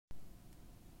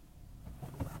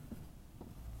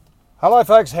Hello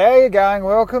folks, how are you going?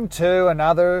 Welcome to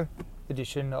another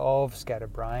edition of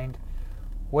Scatterbrained,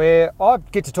 where I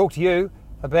get to talk to you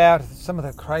about some of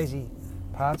the crazy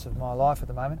parts of my life at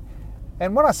the moment.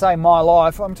 And when I say my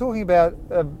life, I'm talking about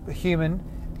a human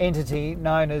entity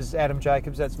known as Adam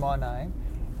Jacobs. That's my name.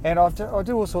 And I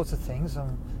do all sorts of things.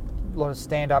 I'm a lot of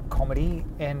stand-up comedy,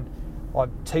 and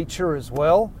I'm a teacher as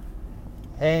well,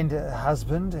 and a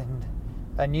husband, and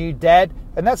a new dad.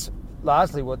 And that's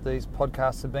largely what these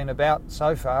podcasts have been about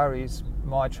so far, is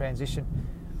my transition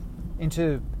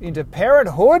into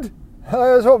parenthood.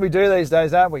 That's what we do these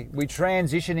days, aren't we? We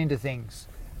transition into things.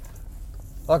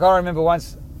 Like, I remember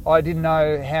once I didn't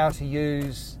know how to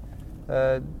use,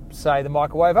 say, the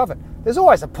microwave oven. There's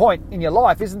always a point in your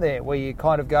life, isn't there, where you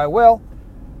kind of go, well,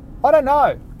 I don't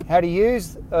know how to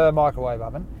use a microwave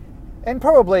oven. And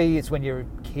probably it's when you're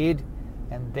a kid,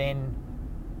 and then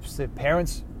the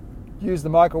parents use the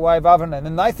microwave oven, and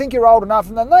then they think you're old enough,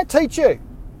 and then they teach you.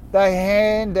 They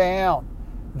hand down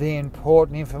the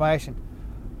important information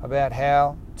about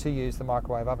how to use the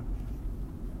microwave oven.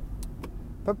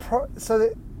 But so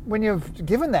that when you've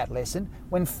given that lesson,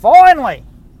 when finally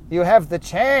you have the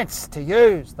chance to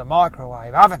use the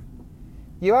microwave oven,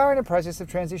 you are in a process of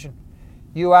transition.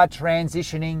 You are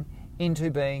transitioning into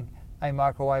being a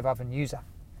microwave oven user.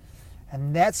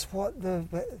 And that's what the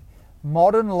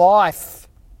modern life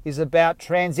is about,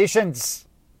 transitions.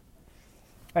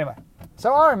 Anyway,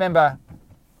 so I remember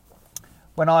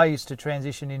when I used to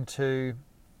transition into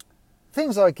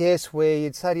things, I guess, where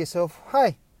you'd say to yourself,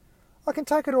 hey, I can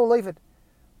take it or leave it.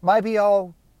 Maybe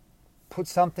I'll put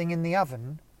something in the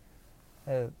oven,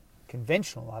 a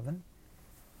conventional oven.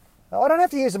 I don't have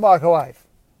to use a microwave.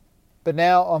 But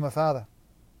now I'm a father.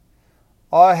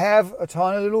 I have a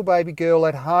tiny little baby girl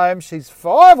at home. She's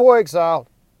 5 weeks old.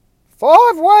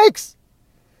 5 weeks!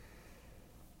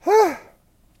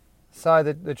 So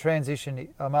the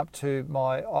transition, I'm up to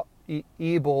my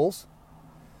earballs,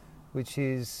 which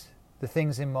is the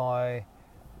things in my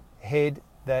head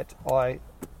that I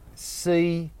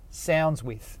see sounds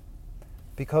with,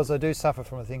 because I do suffer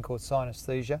from a thing called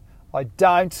synesthesia. I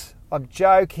don't. I'm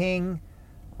joking.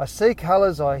 I see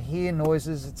colours, I hear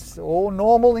noises. It's all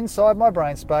normal inside my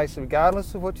brain space,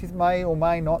 regardless of what you may or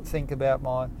may not think about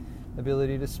my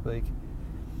ability to speak.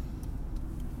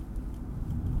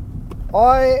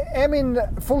 I am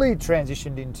fully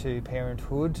transitioned into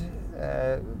parenthood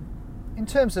in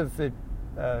terms of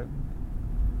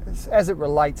as it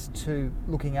relates to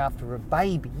looking after a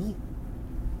baby.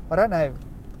 I don't know,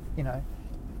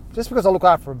 just because I look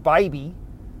after a baby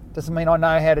doesn't mean I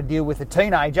know how to deal with a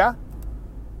teenager.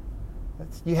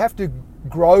 You have to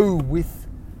grow with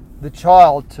the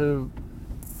child to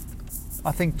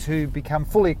become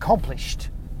fully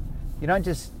accomplished. You don't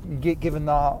just get given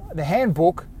the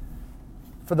handbook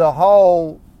for the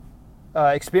whole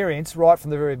experience right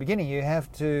from the very beginning. You have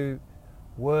to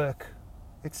work.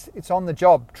 It's on the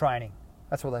job training.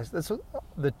 That's what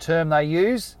the term they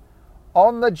use,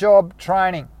 on the job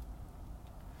training.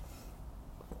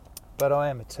 But I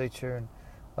am a teacher, and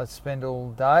I spend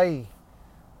all day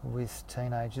with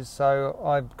teenagers, so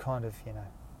I kind of,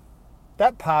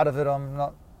 that part of it I'm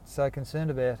not so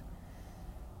concerned about.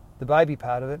 The baby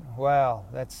part of it, wow,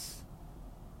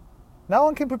 no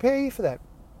one can prepare you for that.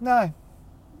 No.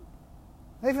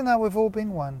 Even though we've all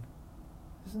been one.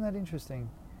 Isn't that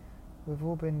interesting? We've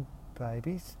all been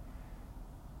babies,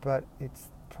 but it's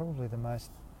probably the most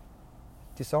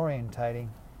disorientating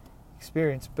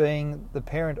experience being the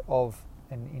parent of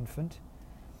an infant.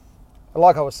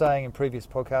 Like I was saying in previous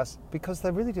podcasts, because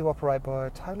they really do operate by a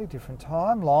totally different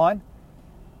timeline.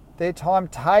 Their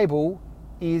timetable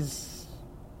is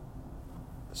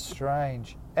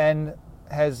strange and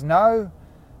does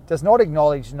not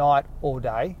acknowledge night or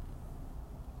day.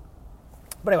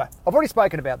 But anyway, I've already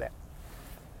spoken about that.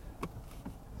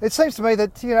 It seems to me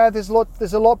that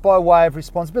there's a lot by way of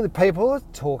responsibility. People are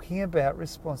talking about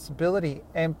responsibility,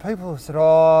 and people have said,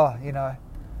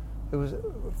 it was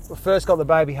I first got the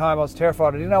baby home, I was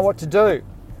terrified, I didn't know what to do.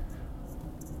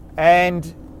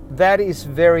 And that is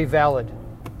very valid.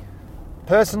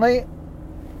 Personally,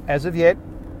 as of yet,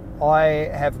 I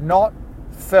have not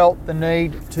felt the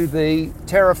need to be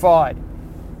terrified.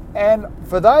 And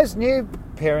for those new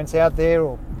parents out there,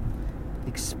 or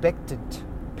expectant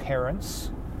parents,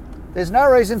 there's no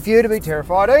reason for you to be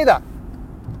terrified either.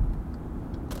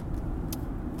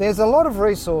 There's a lot of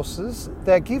resources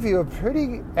that give you a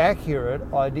pretty accurate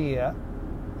idea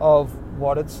of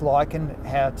what it's like and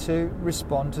how to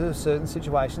respond to certain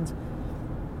situations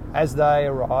as they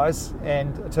arise.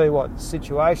 And I'll tell you what,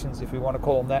 situations, if we want to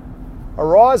call them that,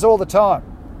 arise all the time.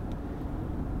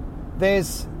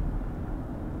 There's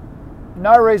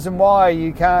no reason why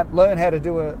you can't learn how to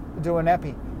do a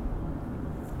nappy.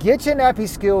 Get your nappy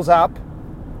skills up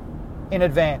in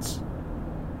advance.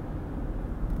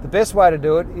 The best way to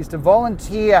do it is to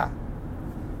volunteer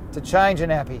to change a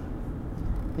nappy.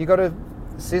 You've got a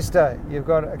sister, you've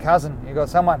got a cousin, you've got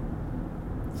someone.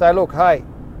 Say, look, hey,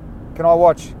 can I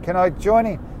watch? Can I join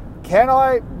in? Can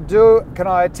I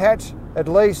attach at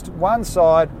least one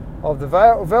side of the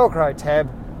Velcro tab,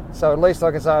 so at least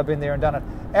I can say I've been there and done it.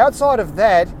 Outside of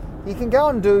that, you can go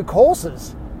and do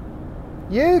courses.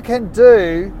 You can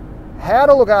do how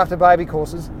to look after baby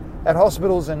courses at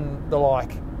hospitals and the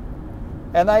like.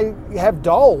 And they have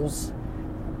dolls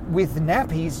with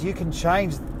nappies. You can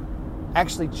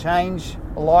actually change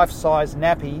a life-size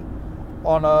nappy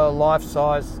on a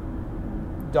life-size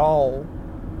doll.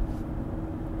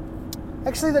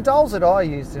 Actually, the dolls that I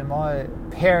used in my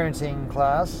parenting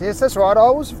class, yes, that's right, I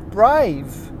was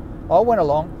brave. I went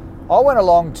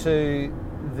along to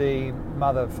the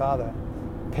mother-father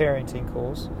parenting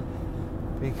course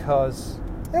because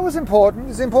it was important. It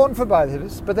was important for both of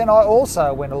us. But then I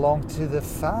also went along to the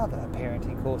father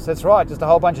parenting course. That's right, just a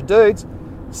whole bunch of dudes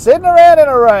sitting around in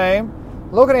a room,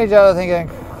 looking at each other thinking,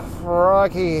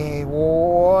 crikey,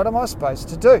 what am I supposed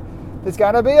to do? There's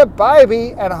going to be a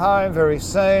baby at home very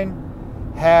soon.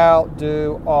 How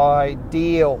do I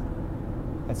deal?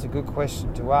 That's a good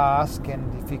question to ask,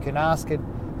 and if you can ask it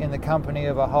in the company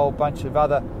of a whole bunch of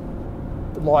other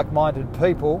like-minded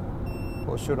people,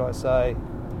 or should I say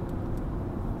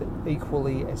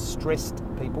equally as stressed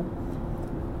people,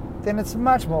 then it's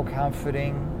much more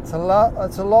comforting. It's a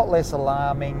lot less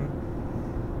alarming.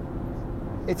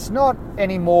 It's not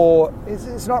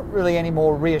really any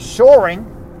more reassuring,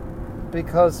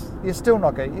 because you still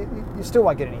won't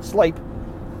get any sleep.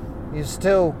 You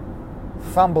still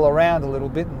fumble around a little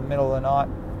bit in the middle of the night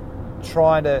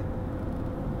trying to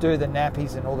do the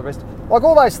nappies and all the rest. Like,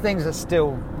 all those things are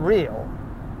still real,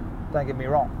 don't get me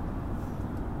wrong.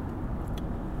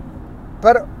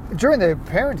 But during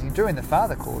the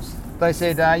father course, they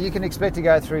said you can expect to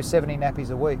go through 70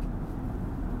 nappies a week.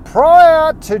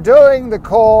 Prior to doing the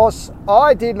course,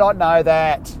 I did not know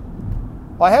that.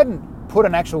 I hadn't put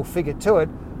an actual figure to it.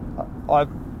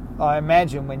 I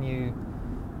imagine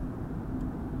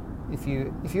if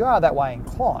you are that way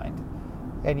inclined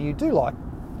and you do like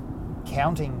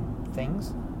counting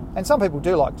things, and some people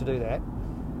do like to do that,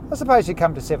 I suppose you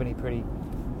come to 70 pretty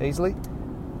easily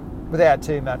without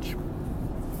too much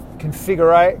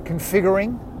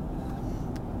configuring,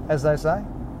 as they say.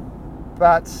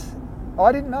 But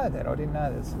I didn't know that. I didn't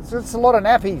know this. It's a lot of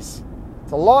nappies.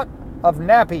 It's a lot of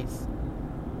nappies.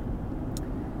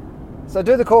 So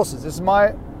do the courses. This is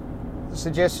my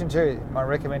suggestion to you, my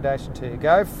recommendation to you.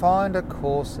 Go find a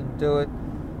course and do it.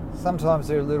 Sometimes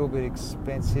they're a little bit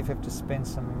expensive. You have to spend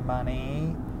some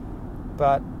money,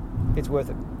 but it's worth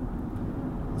it.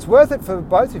 It's worth it for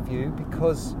both of you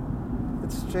because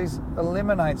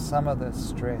eliminates some of the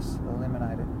stress.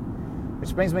 Eliminate it.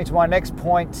 Which brings me to my next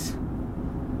point.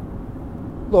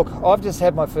 Look, I've just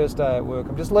had my first day at work.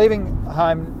 I'm just leaving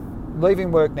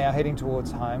work now, heading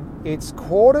towards home. It's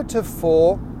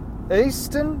 3:45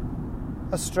 Eastern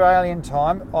Australian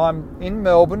time. I'm in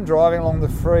Melbourne, driving along the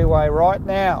freeway right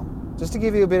now. Just to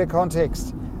give you a bit of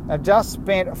context, I've just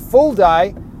spent a full day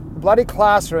in the bloody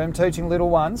classroom teaching little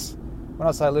ones. When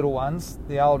I say little ones,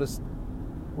 the oldest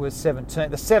was 17.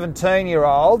 The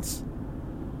 17-year-olds.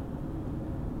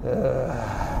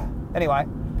 Anyway,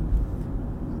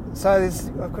 so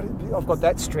I've got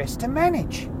that stress to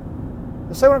manage.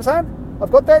 You see what I'm saying?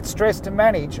 I've got that stress to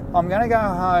manage. I'm going to go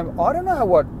home. I don't know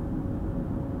what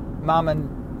Mum and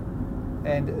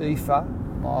Aoife,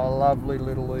 my lovely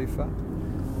little Aoife,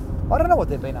 I don't know what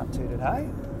they've been up to today.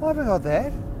 I haven't got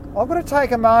that. I've got to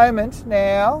take a moment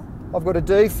now. I've got to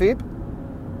defib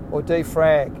or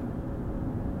defrag.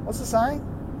 What's the saying?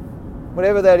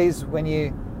 Whatever that is when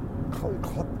you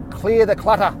clear the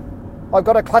clutter. I've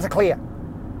got to clutter clear.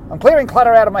 I'm clearing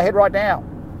clutter out of my head right now.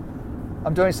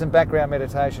 I'm doing some background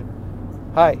meditation.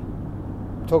 Hey,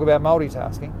 talk about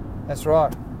multitasking. That's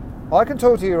right. I can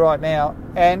talk to you right now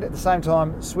and at the same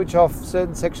time switch off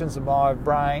certain sections of my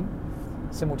brain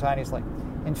simultaneously.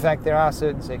 In fact, there are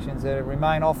certain sections that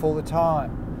remain off all the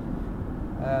time.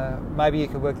 Maybe you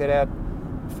could work that out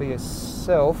for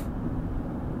yourself.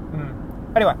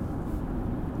 Anyway,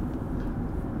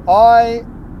 I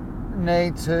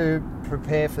need to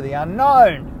prepare for the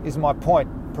unknown, is my point.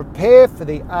 Prepare for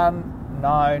the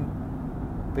unknown.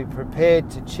 Be prepared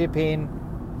to chip in.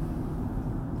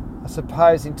 I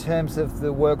suppose in terms of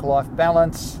the work-life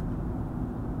balance,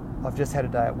 I've just had a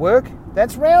day at work.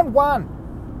 That's round one.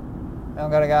 Now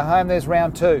I'm going to go home. There's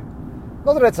round two.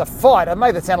 Not that it's a fight. I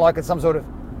made it sound like it's some sort of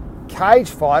cage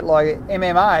fight, like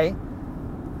MMA.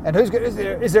 And who's going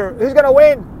to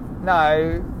win?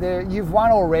 No, you've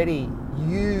won already.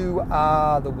 You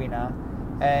are the winner,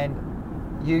 and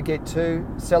you get to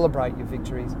celebrate your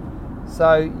victories.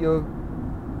 So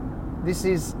this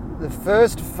is the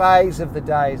first phase of the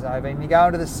day is over, and you go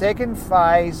into the second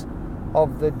phase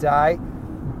of the day.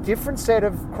 Different set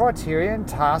of criteria and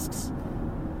tasks.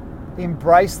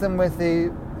 Embrace them with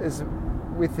the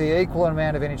equal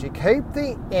amount of energy. Keep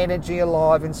the energy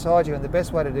alive inside you, and the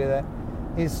best way to do that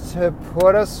is to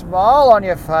put a smile on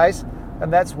your face,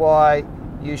 and that's why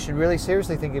you should really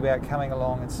seriously think about coming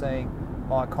along and seeing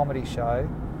my comedy show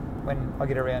when I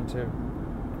get around to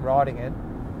writing it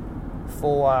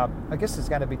for, I guess it's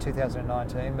going to be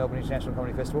 2019 Melbourne International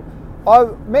Comedy Festival. I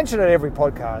mention it every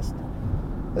podcast.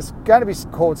 It's going to be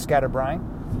called Scatterbrain.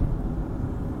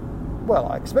 Well,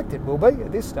 I expect it will be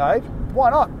at this stage. Why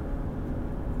not?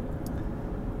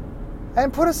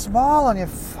 And put a smile on your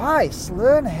face.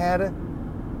 Learn how to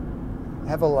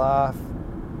have a laugh,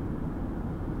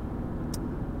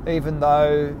 even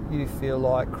though you feel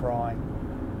like crying.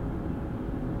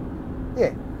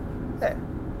 Yeah.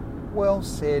 Well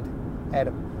said,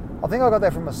 Adam. I think I got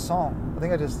that from a song. I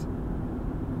think I just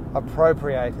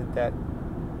appropriated that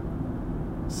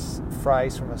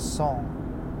phrase from a song.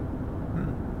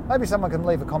 Maybe someone can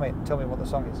leave a comment and tell me what the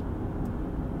song is.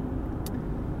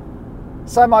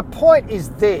 So my point is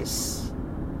this: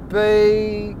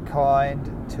 be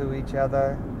kind to each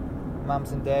other,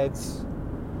 mums and dads.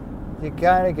 You're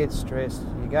going to get stressed.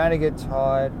 You're going to get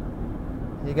tired.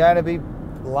 You're going to be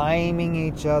blaming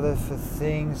each other for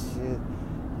things.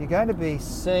 You're going to be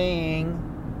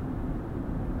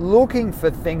looking for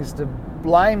things to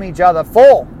blame each other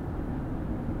for.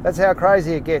 That's how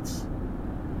crazy it gets.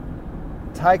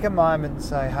 Take a moment and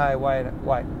say, hey, wait.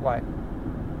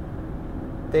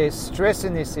 There's stress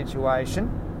in this situation.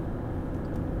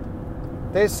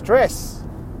 There's stress.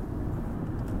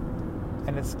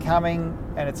 And it's coming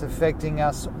and it's affecting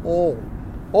us all.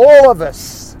 All of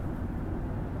us.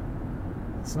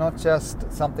 It's not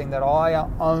just something that I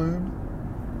own.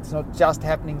 It's not just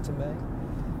happening to me.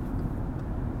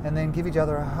 And then give each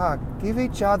other a hug. Give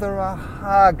each other a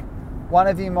hug. One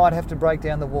of you might have to break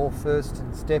down the wall first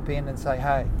and step in and say,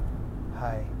 hey,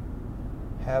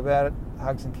 how about it?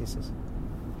 Hugs and kisses.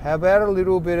 How about a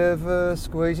little bit of a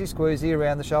squeezy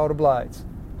around the shoulder blades?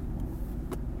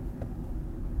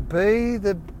 Be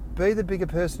the bigger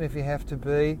person if you have to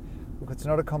be. Look, it's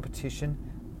not a competition,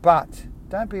 but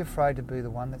don't be afraid to be the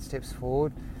one that steps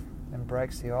forward and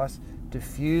breaks the ice,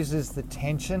 diffuses the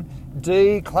tension,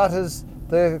 declutters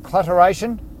the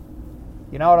clutteration.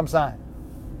 You know what I'm saying?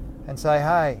 And say,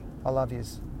 hey, I love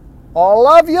yous. I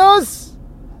love yous!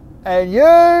 And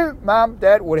you, mum,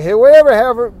 dad, whatever,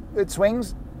 however it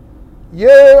swings, you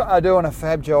are doing a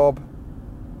fab job.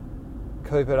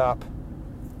 Keep it up.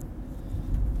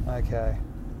 Okay.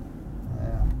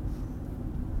 Now,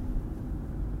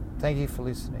 thank you for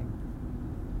listening.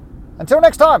 Until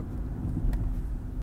next time.